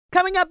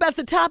Coming up at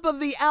the top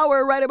of the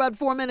hour, right about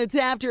 4 minutes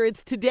after,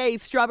 it's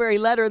today's Strawberry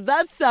Letter.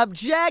 The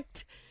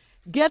subject,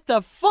 get the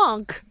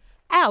funk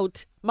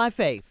out my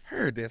face.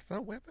 Heard that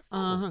somewhere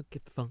before.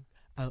 Get the funk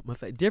out my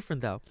face.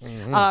 Different, though.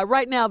 Mm-hmm.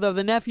 Right now, though,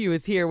 the nephew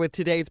is here with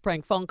today's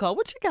prank phone call.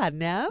 What you got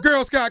now?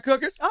 Girl Scout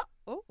cookies.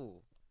 Oh.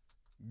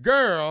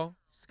 Girl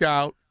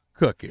Scout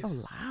cookies.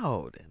 So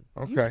loud.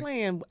 Okay. You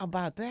playing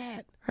about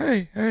that?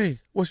 Hey,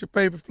 what's your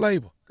favorite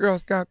flavor? Girl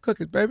Scout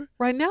cookies, baby.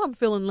 Right now, I'm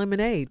feeling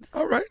lemonades.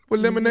 All right,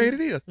 well, lemonade it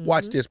is.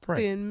 Watch this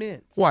prank. Thin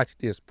mints. Watch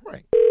this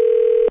prank.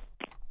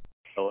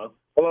 Hello?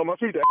 Hello, my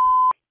feet.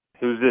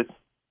 Who's this?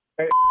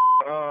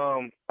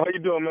 How you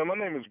doing, man? My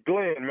name is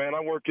Glenn, man.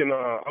 I work in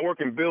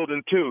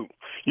Building 2.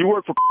 You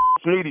work for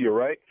Media,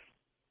 right?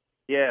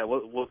 Yeah,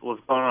 what's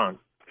going on?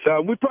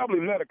 So we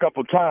probably met a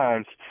couple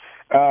times.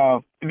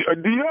 Do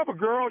you have a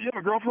girl? You have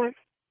a girlfriend?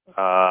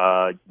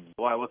 Why,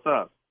 what's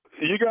up?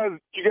 You guys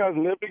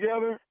live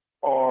together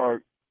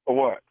or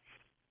what?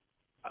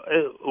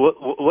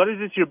 What is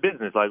this your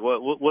business? Like,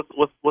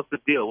 what's the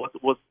deal?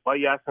 Why are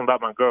you asking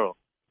about my girl?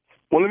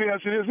 Well, let me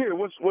ask you this here.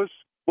 What's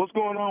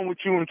going on with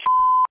you and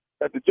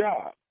at the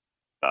job?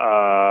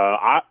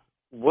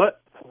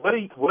 What do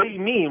you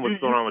mean? What's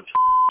going on with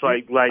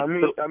like? I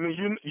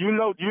mean, you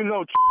know,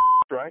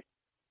 right?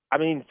 I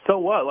mean, so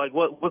what? Like,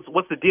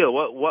 what's the deal?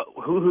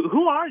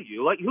 Who are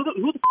you? Like, who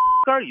the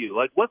are you?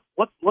 Like, what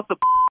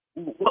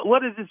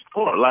is this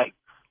for? Like,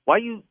 why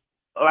you?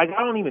 Like,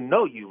 I don't even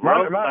know you,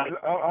 bro.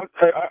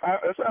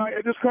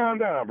 Just calm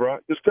down, bro.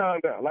 Just calm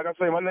down. Like I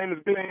say, my name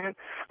is Glenn.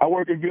 I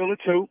work in Building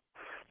 2.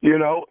 You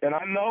know, and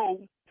I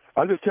know.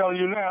 I'm just telling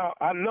you now.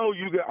 I know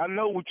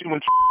what you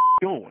and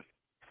doing.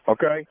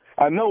 Okay,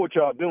 I know what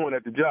y'all doing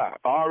at the job.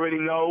 I already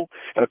know,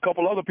 and a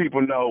couple other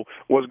people know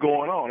what's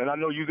going on. And I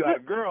know you got a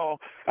girl.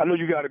 I know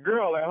you got a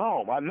girl at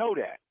home. I know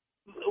that.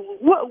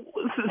 What?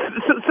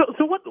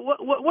 So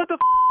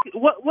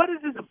what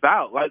is this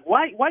about? Like,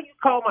 why you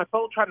call my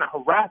phone trying to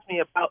harass me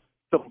about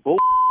some bull?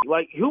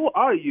 Like, who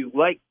are you?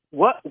 Like,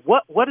 what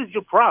is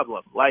your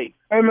problem? Like,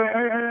 hey man,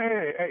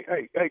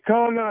 hey,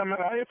 calm down, man.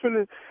 I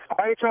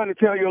ain't trying to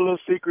tell you a little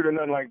secret or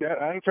nothing like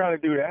that. I ain't trying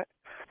to do that.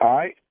 All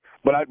right,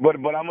 but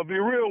I'm gonna be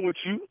real with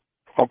you.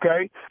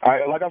 Okay,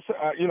 like I said,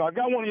 I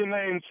got one of your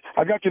names.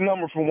 I got your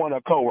number from one of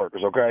our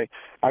coworkers. Okay,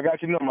 I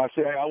got your number. I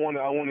said, hey, I want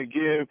to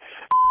give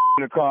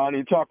the call. I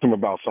need to talk to him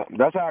about something.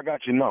 That's how I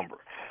got your number.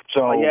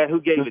 So yeah,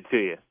 who gave it to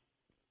you?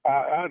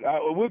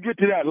 We'll get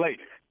to that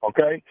later.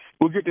 Okay,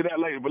 we'll get to that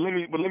later. But let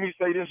me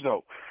say this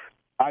though.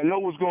 I know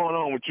what's going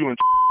on with you and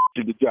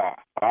to the job.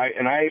 All right,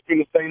 and I ain't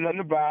finna say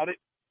nothing about it.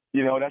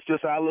 You know, that's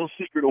just our little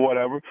secret or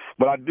whatever.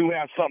 But I do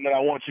have something that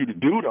I want you to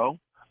do though.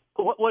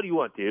 What do you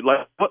want, dude?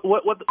 Like,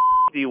 what the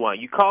do you want?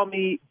 You call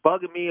me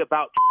bugging me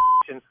about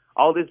and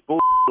all this bull.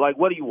 Like,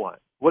 what do you want?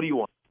 What do you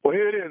want? Well,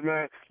 here it is,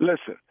 man.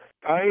 Listen,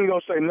 I ain't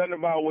gonna say nothing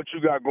about what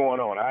you got going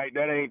on. All right,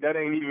 that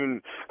ain't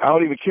even. I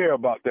don't even care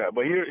about that.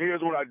 But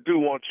here's what I do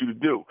want you to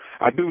do.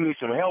 I do need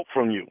some help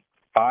from you.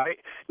 All right,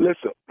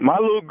 listen, my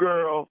little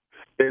girl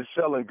is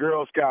selling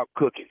Girl Scout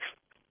cookies.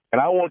 And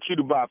I want you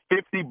to buy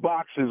 50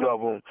 boxes of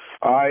them,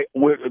 all right,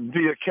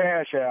 via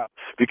Cash App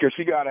because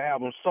she got to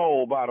have them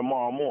sold by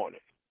tomorrow morning.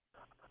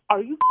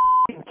 Are you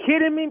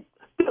kidding me?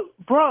 Dude,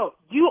 bro,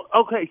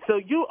 so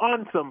you're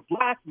on some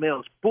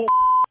blackmail bull.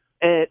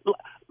 And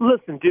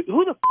listen, dude,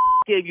 who the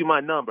gave you my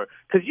number?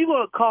 Because you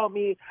going to call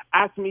me,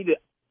 ask me to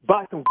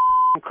buy some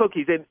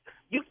cookies, and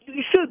you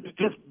should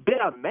just be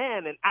a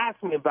man and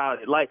ask me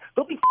about it. Like,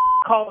 don't be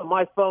calling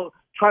my phone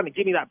trying to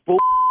give me that bull.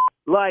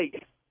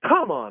 Like,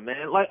 come on,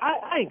 man. Like,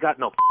 I ain't got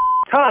no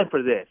time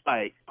for this.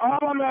 Like, all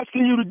I'm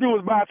asking you to do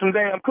is buy some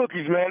damn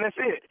cookies, man. That's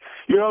it.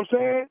 You know what I'm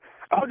saying?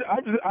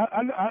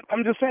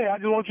 I'm just saying, I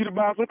just want you to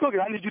buy some cookies.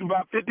 I need you to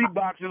buy 50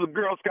 boxes of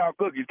Girl Scout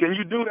cookies. Can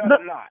you do that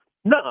or not?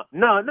 No.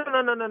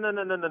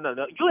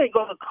 You ain't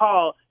gonna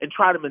call and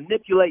try to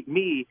manipulate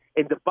me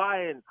into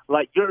buying,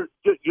 like, you're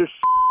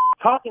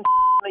talking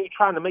and you're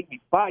trying to make me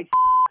buy.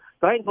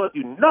 So I ain't gonna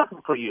do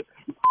nothing for you.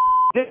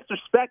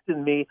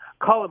 Disrespecting me,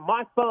 calling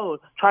my phone,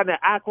 trying to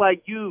act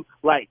like you,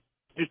 like,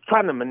 just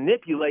trying to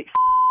manipulate.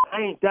 I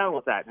ain't down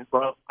with that,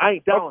 bro. I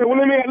ain't down with that. Well,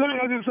 let me ask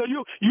you, so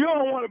you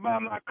don't want to buy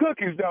my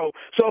cookies, though.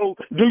 So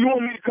do you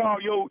want me to call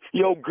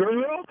your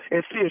girl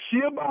and see if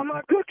she'll buy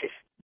my cookies?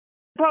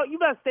 Bro, you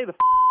better stay the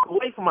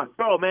away from my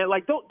girl, man.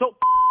 Like, don't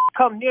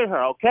come near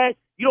her, okay?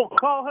 You don't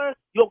call her.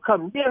 You don't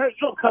come near her.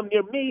 You don't come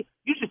near me.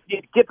 You just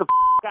need to get the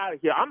out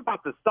of here. I'm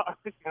about to start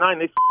 69.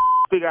 They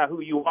figure out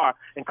who you are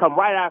and come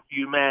right after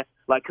you, man.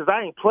 Like, 'cause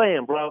I ain't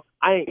playing, bro.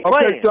 I ain't playing.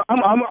 Okay, so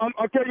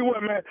I'll tell you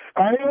what, man.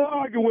 I ain't gonna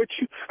argue with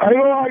you.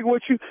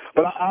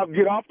 But I'll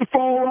get off the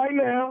phone right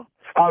now.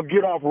 I'll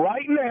get off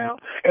right now,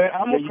 and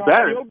I'm gonna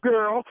call your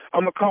girl.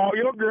 I'm gonna call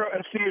your girl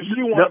and see if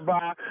she want to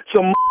buy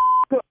some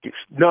cookies.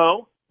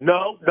 No.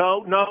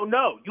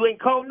 You ain't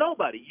calling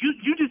nobody.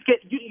 You just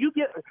get you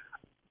get.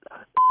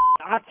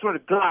 I swear to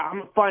God, I'm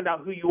gonna find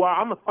out who you are.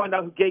 I'm gonna find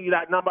out who gave you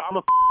that number. I'm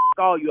gonna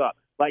call you up.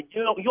 Like,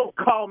 you don't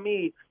call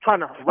me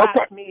trying to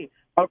harass me.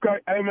 Okay,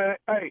 hey man,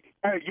 hey,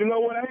 you know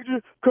what,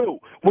 Adrian? Cool.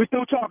 We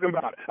still talking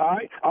about it, all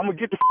right? I'm gonna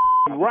get the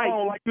Right.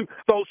 phone like you.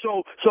 So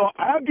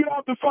I'll get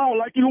off the phone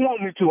like you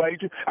want me to,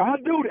 Adrian. I'll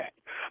do that.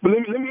 But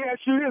let me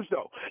ask you this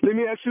though.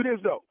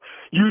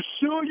 You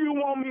sure you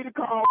want me to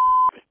call?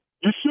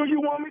 You sure you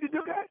want me to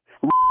do that?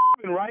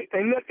 Right?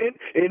 Isn't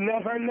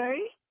that her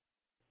name?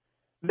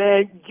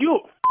 Man, you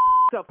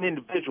yourself an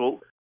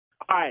individual.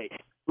 All right,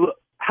 look,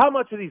 how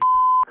much are these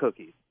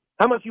cookies?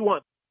 How much you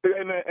want?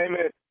 Hey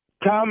man.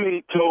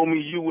 Tommy told me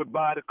you would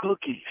buy the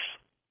cookies.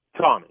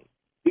 Tommy?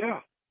 Yeah.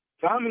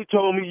 Tommy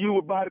told me you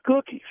would buy the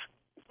cookies.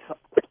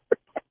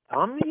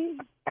 Tommy?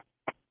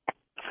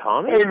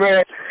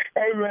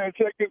 Hey man,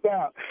 check this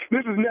out.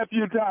 This is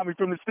Nephew Tommy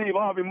from the Steve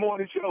Harvey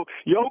Morning Show.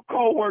 Your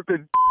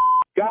coworker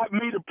got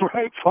me to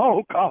prank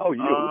phone call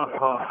you.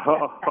 Oh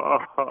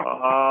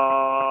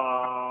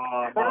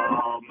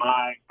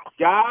my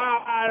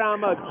God,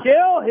 I'ma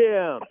kill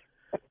him.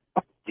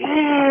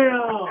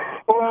 Damn.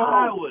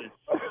 I was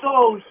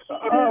so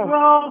shit,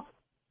 bro.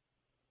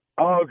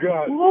 Oh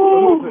God!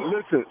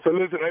 So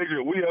listen,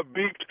 Adrian. We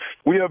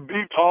have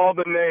beeped all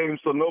the names,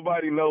 so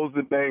nobody knows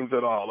the names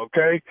at all.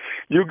 Okay,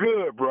 you're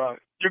good, bro.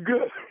 You're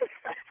good.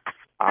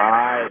 All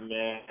right,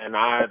 man.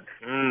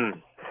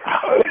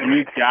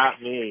 You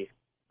got me.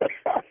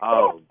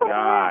 Oh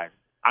God,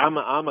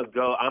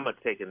 I'ma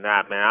take a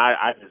nap, man.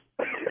 I just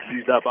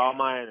used up all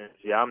my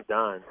energy. I'm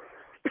done.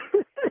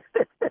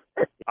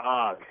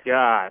 Oh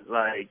God,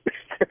 like.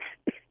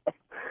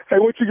 Hey,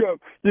 what you got?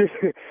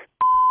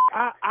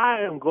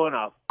 I am going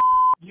to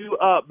you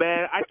up,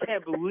 man. I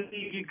can't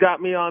believe you got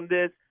me on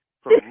this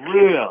for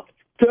real.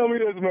 Tell me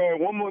this, man.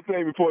 One more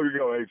thing before we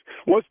go, H.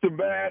 What's the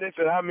baddest,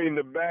 and I mean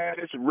the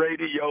baddest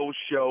radio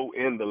show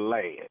in the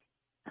land?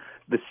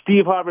 The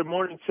Steve Harvey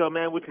Morning Show,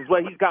 man, which is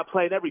what he's got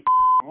playing every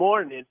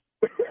morning.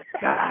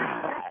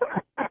 God.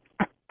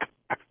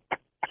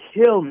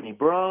 Kill me,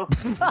 bro.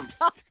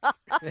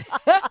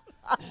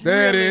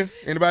 There it is.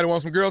 Anybody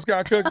want some Girl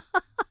Scout cookies?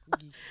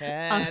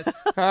 Yes.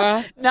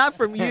 Huh? Not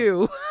from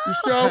you. You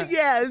sure?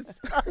 Yes.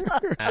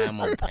 I'm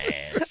gonna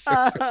pass.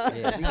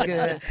 Yeah, you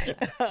good.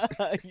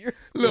 You're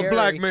scary. Little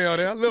blackmail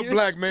there. Little You're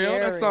blackmail.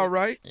 scary. That's all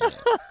right.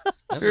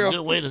 That's a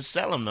good way to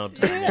sell them, though,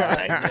 Tommy. I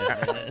like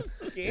that, man.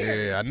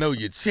 Yeah, I know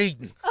you're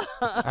cheating.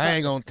 I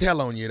ain't gonna tell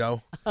on you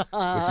though. But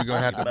you're gonna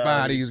have to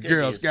buy these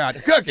Girl Scout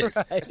cookies.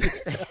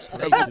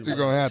 That's what you're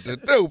gonna have to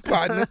do,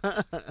 partner.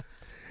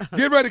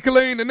 Get ready,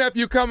 Colleen. The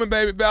nephew coming,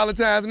 baby.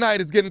 Valentine's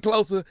night is getting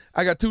closer.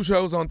 I got 2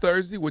 shows on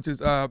Thursday, which is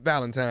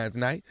Valentine's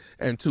night,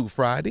 and 2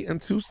 Friday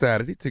and 2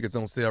 Saturday. Tickets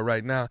on sale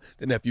right now.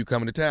 The nephew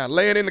coming to town.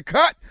 Laying in the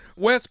cut,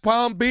 West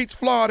Palm Beach,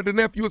 Florida. The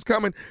nephew is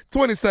coming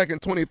 22nd, 23rd,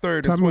 and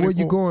 24th. Tommy, where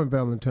you going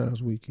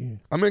Valentine's weekend?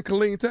 I'm in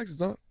Colleen, Texas,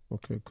 huh?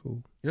 Okay,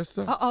 cool. Yes,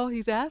 sir. Uh-oh,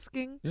 he's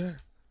asking. Yeah.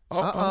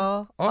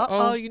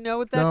 Uh-oh, you know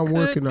what that I'm could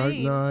working.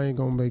 mean. I ain't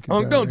gonna make it.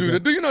 Don't do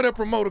that. Do you know that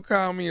promoter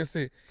called me and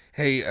said,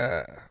 hey,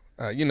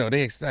 you know,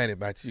 they excited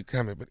about you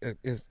coming, but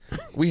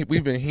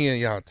we've been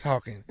hearing y'all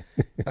talking.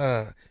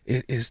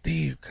 Is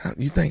Steve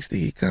coming? You think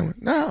Steve coming?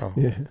 No.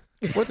 Yeah.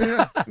 What the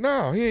hell?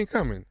 No, he ain't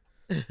coming.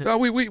 No,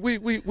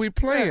 we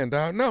playing,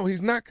 dog. No,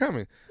 he's not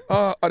coming.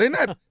 Are they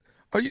not?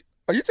 Are you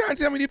trying to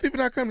tell me these people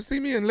not coming to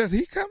see me unless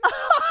he comes?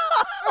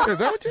 Is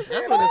that what you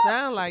said? That's what it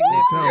sounds like,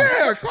 nephew.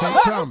 Yeah,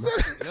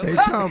 Hey,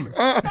 Tommy.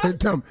 Hey,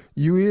 Tommy.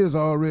 You is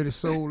already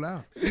sold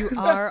out. You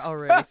are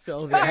already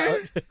sold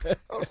out.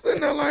 I'm sitting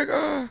there like,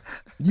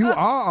 You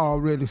are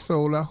already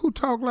sold out. Who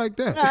talk like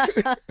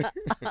that?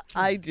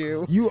 I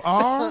do. You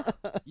are?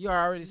 You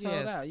already sold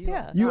Yes. out.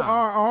 Yeah. You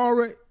are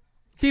already?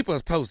 keep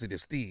us posted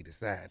if Steve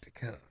decide to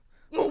come.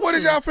 Well, what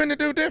is y'all finna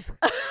do different?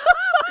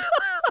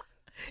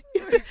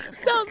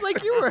 Sounds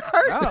like you were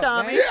hurt,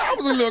 Tommy. Yeah, I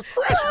was a little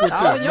crushed with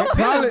All in that. your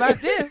feelings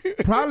about this.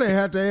 Probably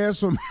have to add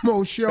some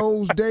more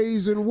shows,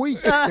 days, and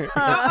weeks. That's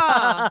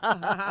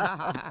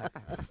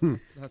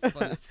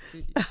funny.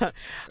 All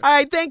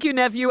right, thank you,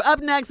 nephew.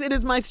 Up next, it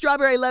is my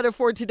strawberry letter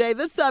for today.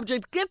 The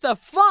subject, get the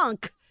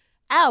funk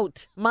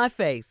out my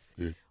face.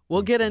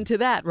 We'll get into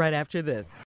that right after this.